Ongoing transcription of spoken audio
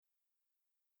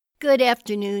Good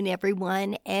afternoon,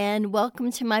 everyone, and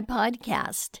welcome to my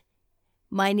podcast.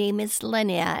 My name is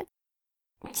Lynette.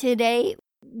 Today,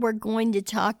 we're going to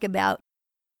talk about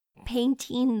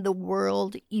painting the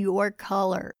world your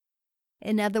color.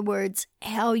 In other words,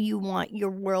 how you want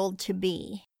your world to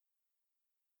be.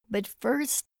 But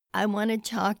first, I want to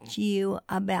talk to you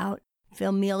about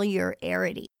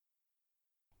familiarity.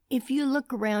 If you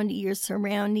look around at your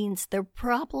surroundings, they're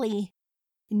probably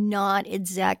not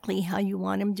exactly how you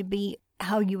want them to be,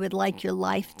 how you would like your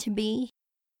life to be,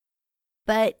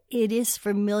 but it is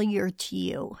familiar to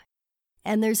you.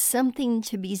 And there's something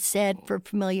to be said for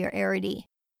familiarity.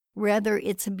 Whether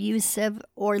it's abusive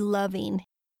or loving,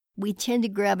 we tend to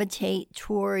gravitate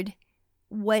toward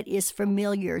what is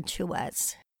familiar to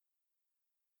us.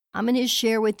 I'm going to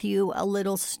share with you a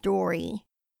little story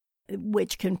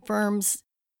which confirms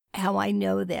how I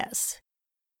know this.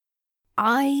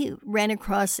 I ran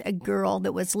across a girl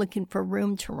that was looking for a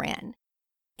room to rent,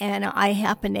 and I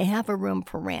happened to have a room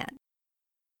for rent.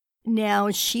 Now,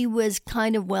 she was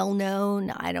kind of well known.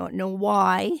 I don't know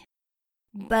why,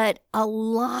 but a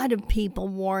lot of people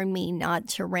warned me not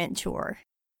to rent to her.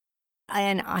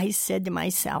 And I said to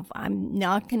myself, I'm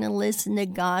not going to listen to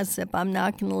gossip. I'm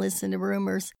not going to listen to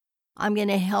rumors. I'm going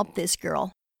to help this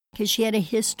girl because she had a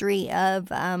history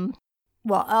of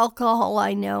alcohol,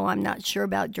 I know. I'm not sure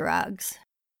about drugs.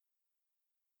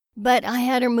 But I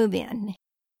had her move in.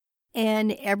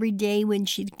 And every day when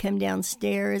she'd come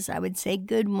downstairs, I would say,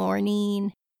 good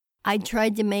morning. I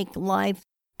tried to make life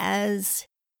as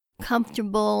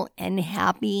comfortable and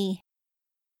happy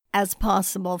as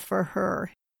possible for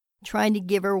her, trying to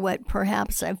give her what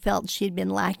perhaps I felt she'd been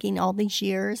lacking all these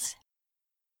years.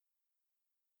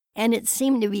 And it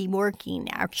seemed to be working,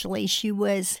 actually. She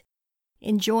was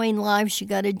enjoying life. She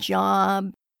got a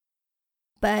job.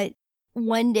 But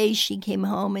one day she came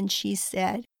home and she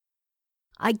said,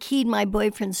 I keyed my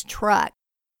boyfriend's truck,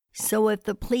 so if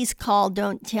the police call,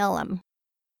 don't tell him.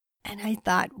 And I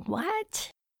thought, what?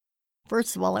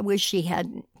 First of all, I wish she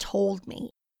hadn't told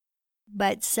me.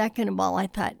 But second of all, I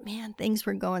thought, man, things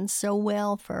were going so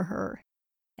well for her.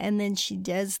 And then she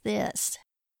does this.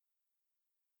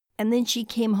 And then she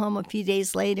came home a few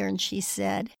days later and she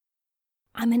said,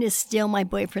 I'm going to steal my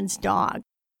boyfriend's dog.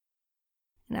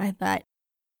 And I thought,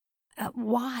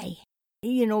 why?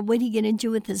 What are you going to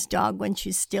do with this dog once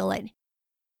you steal it?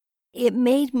 It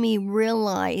made me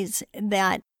realize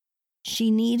that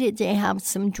she needed to have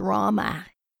some drama.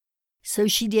 So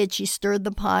she did. She stirred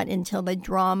the pot until the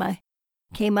drama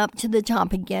came up to the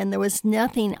top again. There was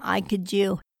nothing I could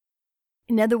do.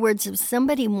 In other words, if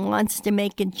somebody wants to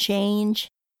make a change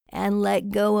and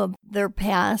let go of their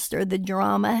past or the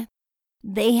drama,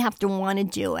 they have to want to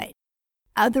do it.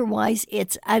 Otherwise,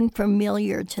 it's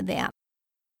unfamiliar to them.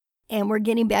 And we're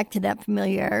getting back to that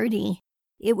familiarity.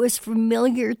 It was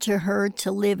familiar to her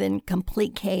to live in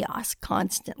complete chaos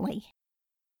constantly.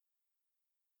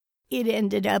 It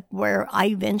ended up where I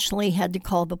eventually had to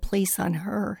call the police on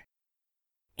her.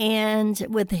 And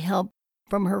with the help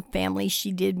from her family,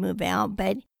 she did move out.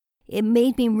 But it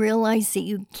made me realize that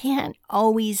you can't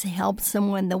always help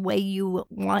someone the way you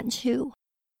want to.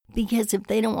 Because if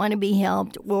they don't want to be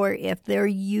helped, or if they're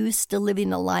used to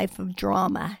living a life of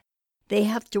drama, they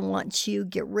have to want to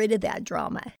get rid of that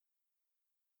drama.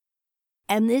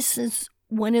 And this is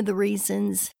one of the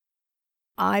reasons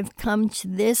I've come to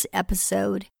this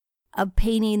episode of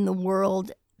painting the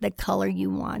world the color you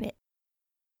want it.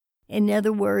 In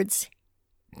other words,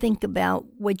 think about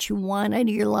what you want out of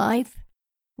your life,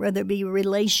 whether it be a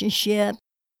relationship,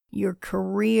 your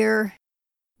career,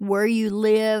 where you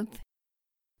live.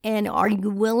 And are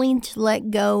you willing to let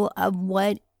go of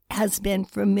what has been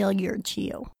familiar to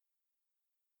you?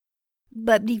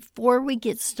 But before we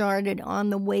get started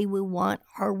on the way we want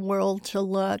our world to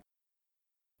look,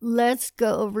 let's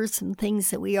go over some things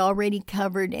that we already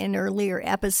covered in earlier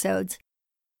episodes.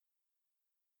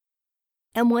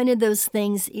 And one of those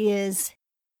things is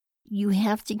you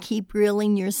have to keep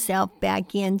reeling yourself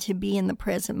back in to be in the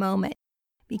present moment.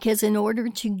 Because in order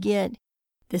to get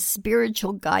the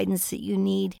spiritual guidance that you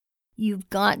need, you've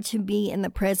got to be in the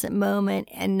present moment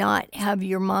and not have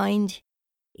your mind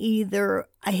either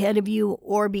ahead of you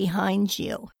or behind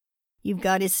you. You've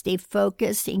got to stay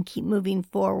focused and keep moving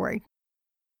forward.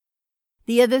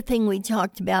 The other thing we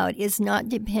talked about is not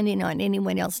depending on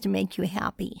anyone else to make you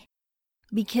happy.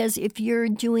 Because if you're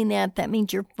doing that, that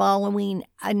means you're following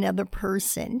another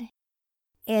person.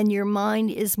 And your mind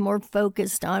is more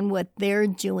focused on what they're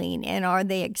doing and are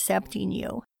they accepting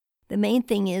you. The main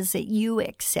thing is that you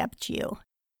accept you.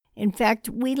 In fact,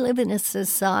 we live in a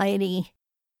society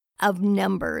of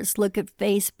numbers. Look at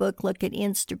Facebook, look at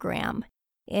Instagram.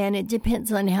 and it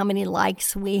depends on how many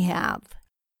likes we have.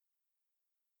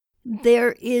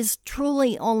 There is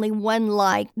truly only one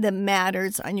like that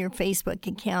matters on your Facebook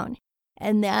account,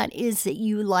 and that is that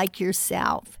you like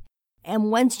yourself.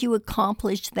 And once you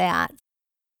accomplish that,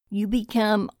 you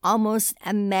become almost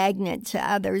a magnet to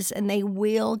others, and they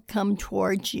will come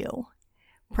towards you,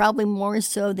 probably more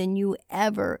so than you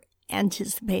ever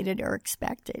anticipated or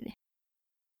expected.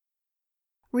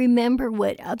 Remember,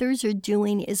 what others are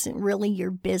doing isn't really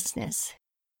your business.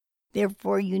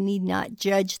 Therefore, you need not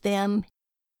judge them.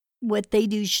 What they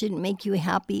do shouldn't make you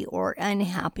happy or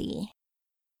unhappy.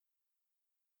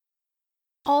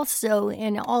 Also,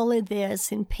 in all of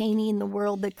this, in painting the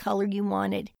world the color you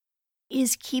wanted,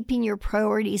 is keeping your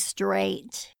priorities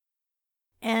straight.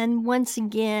 And once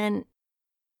again,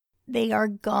 they are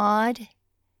God,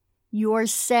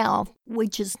 yourself,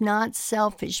 which is not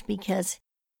selfish, because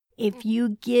if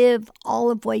you give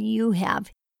all of what you have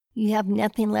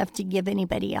nothing left to give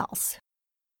anybody else.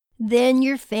 Then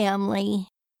your family,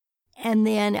 and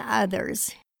then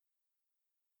others.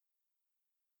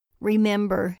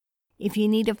 Remember, if you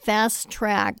need a fast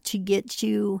track to get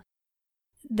to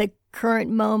the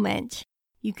current moment,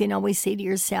 you can always say to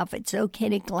yourself, it's okay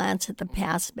to glance at the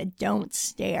past, but don't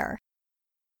stare.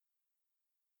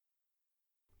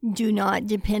 Do not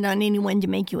depend on anyone to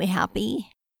make you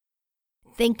happy.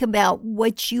 Think about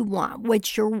what you want,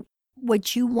 what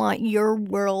you want your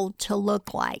world to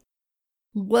look like.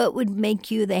 What would make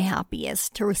you the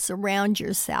happiest to surround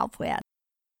yourself with?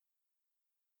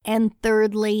 And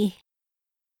thirdly,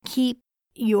 keep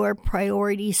your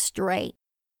priorities straight.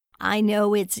 I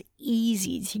know it's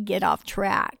easy to get off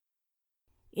track.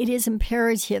 It is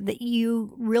imperative that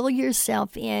you reel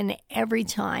yourself in every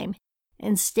time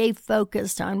and stay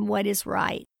focused on what is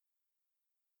right.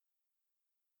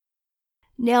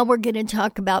 Now we're going to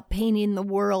talk about painting the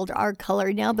world our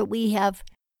color. Now that we have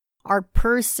our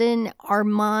person, our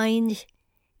mind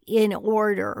in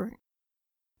order,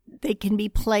 they can be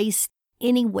placed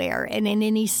anywhere and in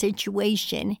any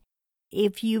situation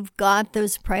if you've got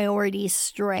those priorities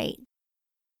straight.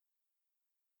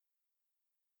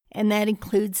 And that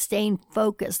includes staying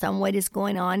focused on what is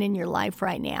going on in your life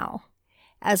right now.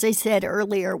 As I said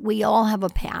earlier, we all have a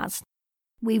past.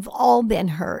 We've all been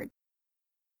hurt.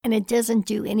 And it doesn't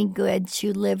do any good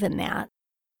to live in that.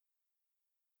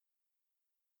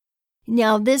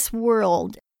 Now, this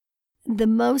world, the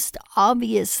most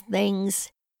obvious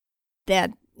things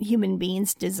that human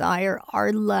beings desire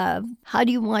are love. How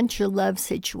do you want your love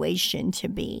situation to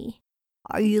be?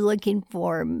 Are you looking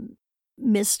for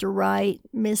Mr. Right,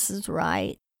 Mrs.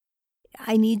 Right?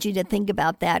 I need you to think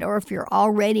about that. Or if you're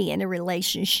already in a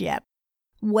relationship,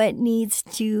 what needs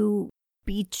to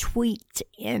be tweaked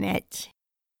in it?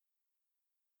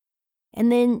 And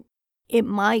then it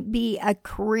might be a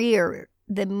career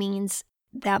that means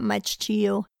that much to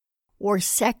you, or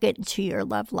second to your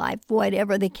love life,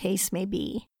 whatever the case may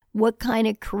be. What kind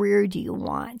of career do you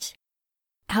want?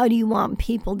 How do you want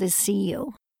people to see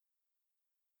you?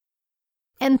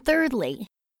 And thirdly,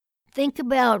 think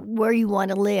about where you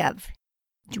want to live.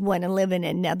 Do you want to live in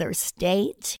another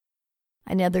state,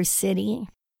 another city,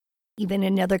 even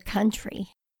another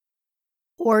country,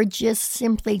 or just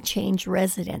simply change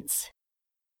residence?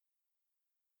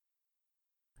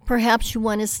 Perhaps you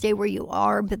want to stay where you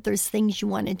are, but there's things you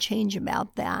want to change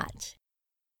about that.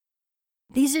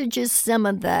 These are just some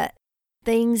of the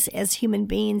things as human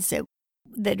beings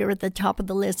that are at the top of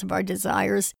the list of our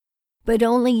desires, but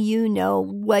only you know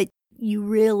what you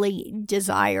really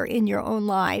desire in your own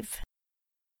life.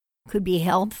 Could be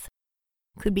health,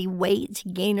 could be weight,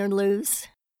 gain or lose.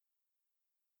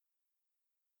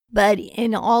 But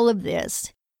in all of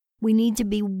this, we need to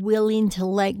be willing to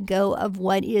let go of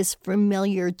what is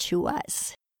familiar to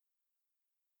us.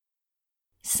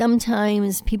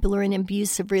 Sometimes people are in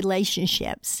abusive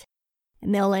relationships,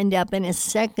 and they'll end up in a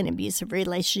second abusive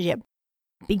relationship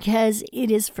because it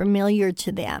is familiar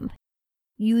to them.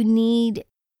 You need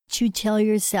to tell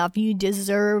yourself you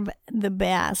deserve the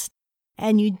best,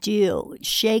 and you do.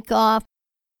 Shake off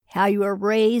how you were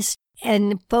raised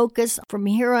and focus from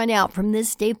here on out, from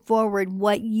this day forward,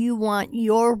 what you want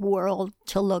your world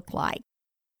to look like.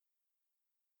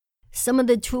 Some of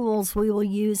the tools we will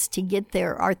use to get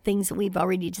there are things that we've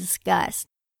already discussed.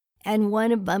 And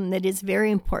one of them that is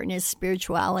very important is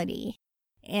spirituality.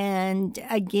 And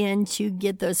again, to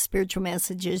get those spiritual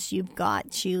messages, you've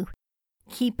got to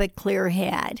keep a clear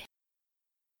head.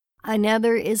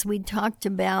 Another is we talked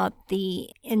about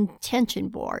the intention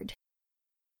board.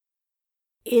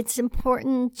 It's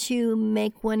important to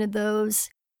make one of those,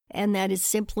 and that is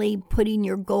simply putting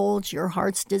your goals, your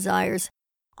heart's desires,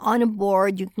 on a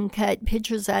board. You can cut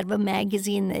pictures out of a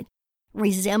magazine that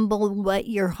resemble what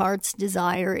your heart's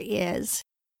desire is.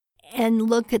 And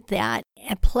look at that.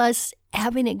 And plus,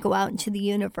 having it go out into the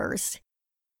universe.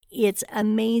 It's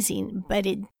amazing, but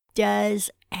it does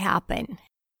happen.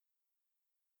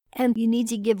 And you need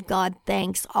to give God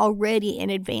thanks already in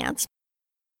advance.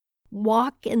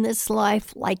 Walk in this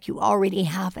life like you already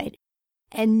have it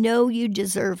and know you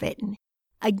deserve it.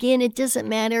 Again, it doesn't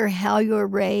matter how you're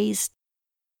raised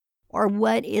or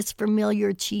what is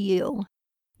familiar to you.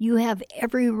 You have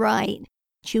every right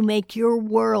to make your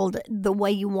world the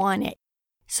way you want it.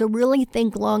 So really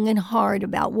think long and hard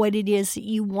about what it is that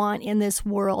you want in this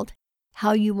world,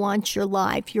 how you want your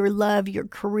life, your love, your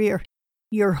career,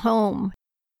 your home,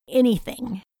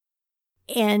 anything.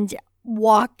 And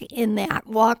walk in that.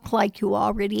 Walk like you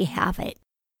already have it.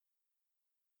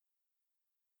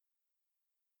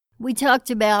 We talked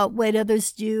about what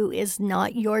others do is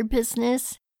not your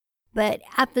business, but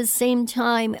at the same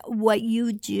time, what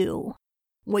you do,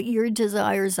 what your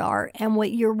desires are, and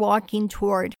what you're walking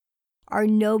toward are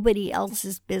nobody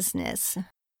else's business.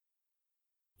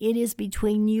 It is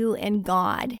between you and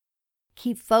God.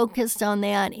 Keep focused on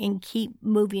that and keep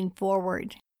moving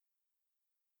forward.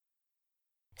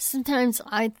 Sometimes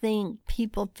I think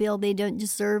people feel they don't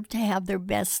deserve to have their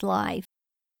best life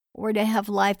or to have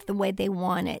life the way they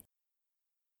want it.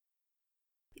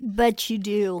 But you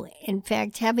do. In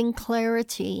fact, having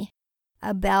clarity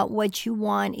about what you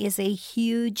want is a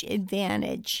huge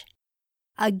advantage.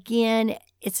 Again,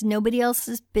 it's nobody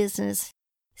else's business.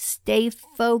 Stay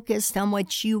focused on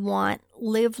what you want.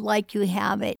 Live like you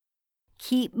have it.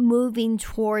 Keep moving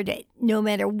toward it, no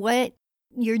matter what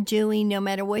you're doing, no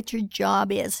matter what your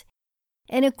job is.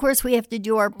 And of course, we have to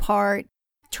do our part,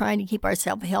 trying to keep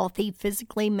ourselves healthy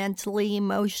physically, mentally,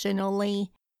 emotionally.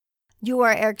 Do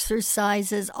our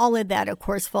exercises. All of that, of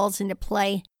course, falls into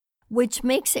play, which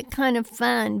makes it kind of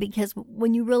fun because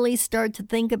when you really start to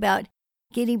think about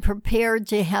getting prepared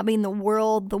to having the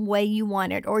world the way you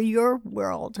want it, or your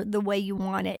world the way you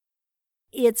want it,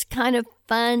 it's kind of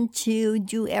fun to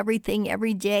do everything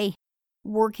every day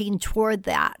working toward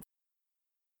that.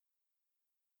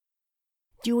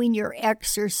 Doing your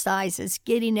exercises,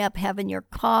 getting up, having your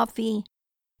coffee,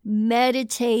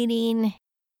 meditating,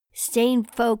 staying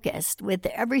focused. With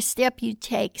every step you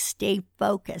take, stay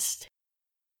focused.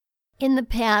 In the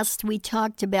past, we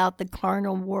talked about the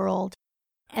carnal world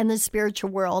and the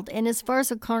spiritual world. And as far as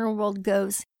the carnal world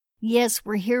goes, yes,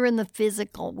 we're here in the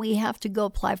physical. We have to go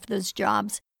apply for those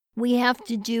jobs. We have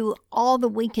to do all that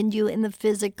we can do in the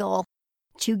physical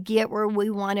to get where we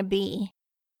want to be.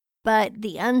 But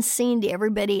the unseen to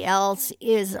everybody else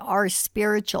is our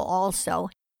spiritual also.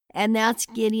 And that's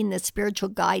getting the spiritual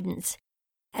guidance.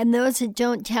 And those that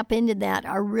don't tap into that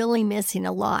are really missing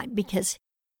a lot because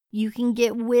you can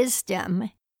get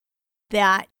wisdom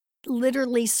that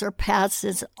literally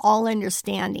surpasses all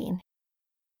understanding.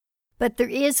 But there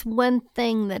is one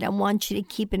thing that I want you to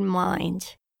keep in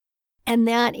mind, and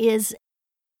that is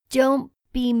don't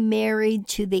be married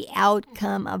to the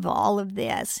outcome of all of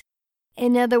this.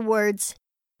 In other words,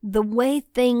 the way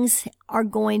things are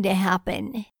going to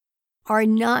happen are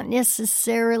not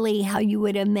necessarily how you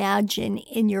would imagine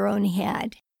in your own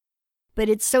head. But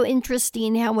it's so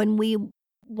interesting how when we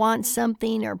want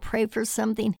something or pray for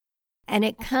something and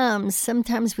it comes,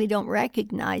 sometimes we don't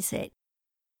recognize it.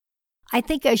 I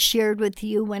think I shared with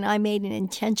you when I made an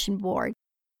intention board,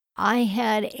 I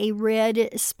had a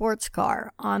red sports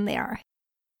car on there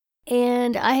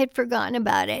and I had forgotten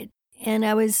about it. And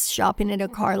I was shopping at a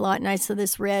car lot and I saw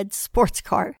this red sports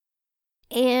car.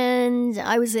 And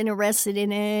I was interested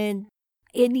in it.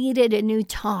 It needed a new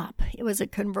top. It was a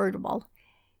convertible.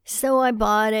 So I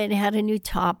bought it, had a new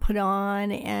top put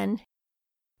on, and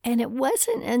it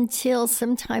wasn't until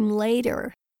sometime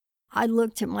later I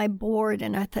looked at my board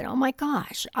and I thought, oh my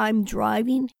gosh, I'm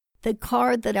driving the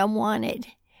car that I wanted.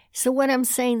 So what I'm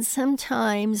saying,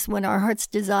 sometimes when our heart's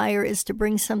desire is to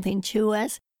bring something to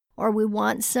us or we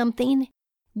want something,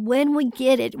 when we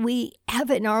get it, we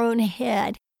have it in our own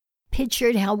head,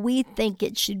 pictured how we think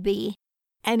it should be,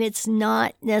 and it's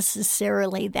not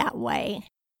necessarily that way.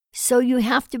 So you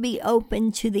have to be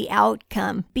open to the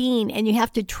outcome being, and you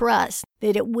have to trust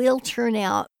that it will turn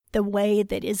out the way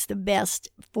that is the best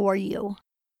for you.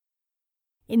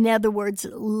 In other words,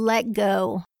 let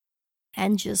go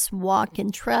and just walk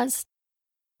in trust,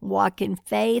 walk in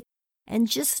faith, and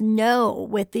just know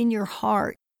within your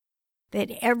heart that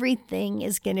everything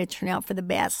is going to turn out for the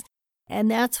best.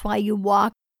 And that's why you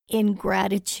walk in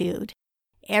gratitude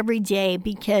every day,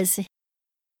 because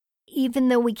even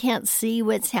though we can't see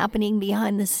what's happening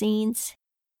behind the scenes,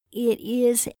 it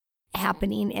is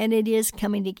happening, and it is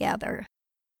coming together.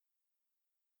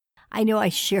 I know I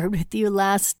shared with you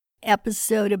last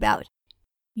episode about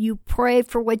you pray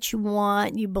for what you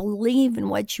want, you believe in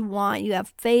what you want, you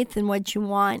have faith in what you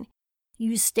want,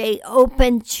 you stay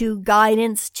open to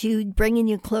guidance, to bringing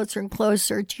you closer and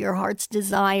closer to your heart's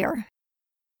desire.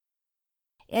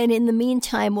 And in the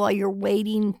meantime, while you're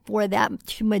waiting for that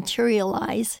to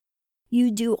materialize,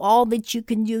 you do all that you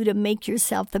can do to make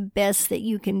yourself the best that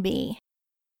you can be.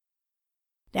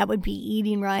 That would be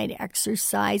eating right,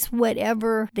 exercise,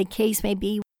 whatever the case may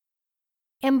be.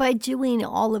 And by doing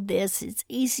all of this, it's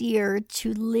easier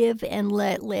to live and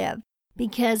let live,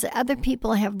 because other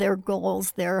people have their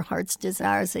goals, their heart's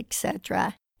desires,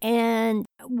 etc. And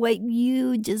what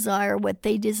you desire, what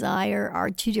they desire are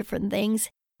two different things.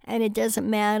 And it doesn't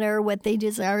matter. What they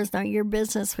desire is not your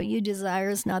business. What you desire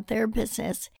is not their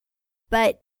business.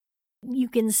 But you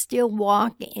can still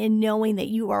walk in knowing that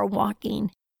you are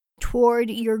walking toward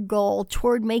your goal,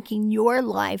 toward making your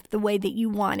life the way that you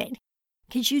want it,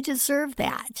 because you deserve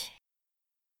that.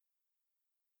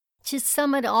 To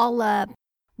sum it all up,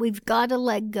 we've got to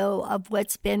let go of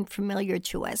what's been familiar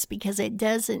to us, because it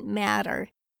doesn't matter.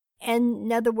 And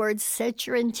in other words, set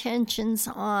your intentions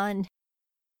on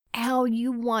how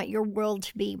you want your world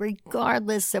to be,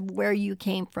 regardless of where you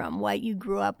came from, what you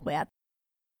grew up with.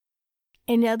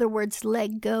 In other words,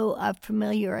 let go of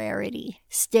familiarity.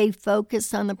 Stay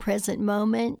focused on the present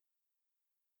moment.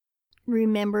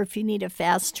 Remember, if you need a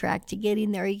fast track to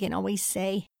getting there, you can always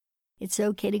say, it's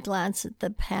okay to glance at the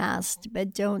past,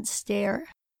 but don't stare.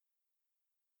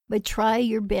 But try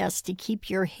your best to keep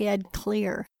your head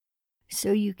clear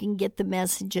so you can get the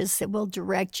messages that will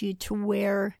direct you to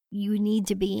where you need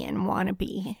to be and want to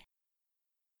be.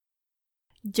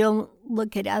 Don't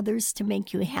look at others to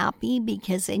make you happy,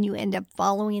 because then you end up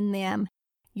following them.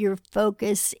 Your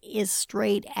focus is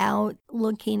straight out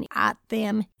looking at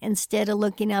them instead of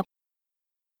looking up.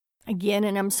 Again,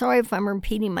 and I'm sorry if I'm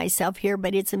repeating myself here,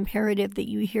 but it's imperative that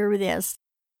you hear this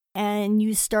and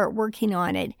you start working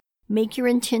on it. Make your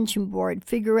intention board.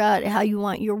 Figure out how you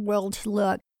want your world to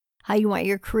look, how you want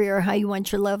your career, how you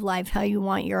want your love life, how you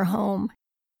want your home,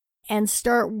 and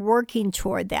start working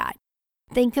toward that.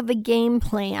 Think of a game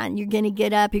plan. You're going to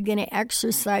get up, you're going to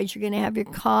exercise, you're going to have your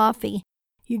coffee,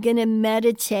 you're going to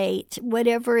meditate,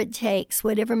 whatever it takes,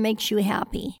 whatever makes you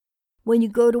happy. When you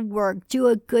go to work, do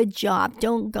a good job.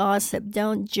 Don't gossip,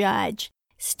 don't judge.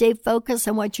 Stay focused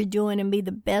on what you're doing and be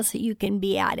the best that you can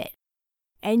be at it.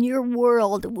 And your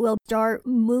world will start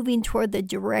moving toward the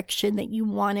direction that you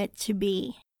want it to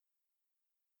be.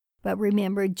 But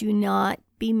remember, do not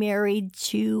be married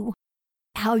to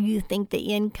how you think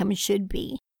the income should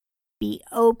be. Be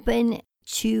open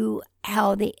to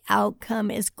how the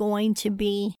outcome is going to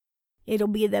be. It'll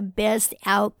be the best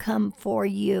outcome for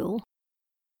you.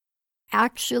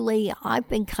 Actually, I've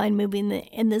been kind of moving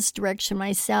in this direction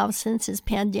myself since this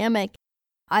pandemic.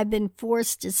 I've been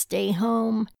forced to stay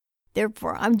home.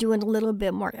 Therefore, I'm doing a little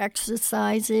bit more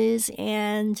exercises,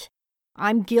 and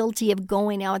I'm guilty of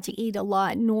going out to eat a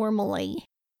lot normally.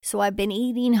 So I've been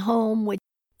eating home,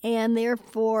 and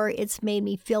therefore it's made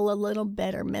me feel a little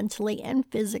better mentally and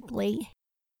physically.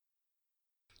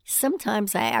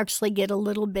 Sometimes I actually get a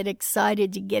little bit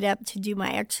excited to get up to do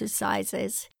my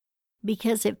exercises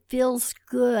because it feels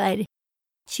good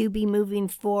to be moving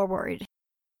forward.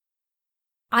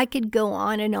 I could go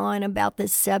on and on about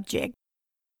this subject,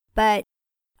 but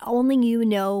only you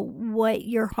know what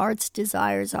your heart's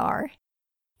desires are.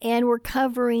 And we're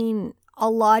covering a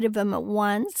lot of them at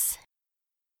once.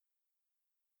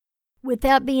 With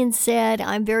that being said,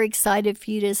 I'm very excited for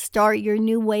you to start your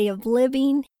new way of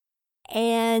living,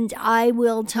 and I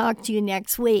will talk to you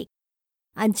next week.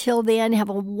 Until then, have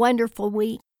a wonderful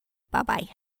week. Bye-bye.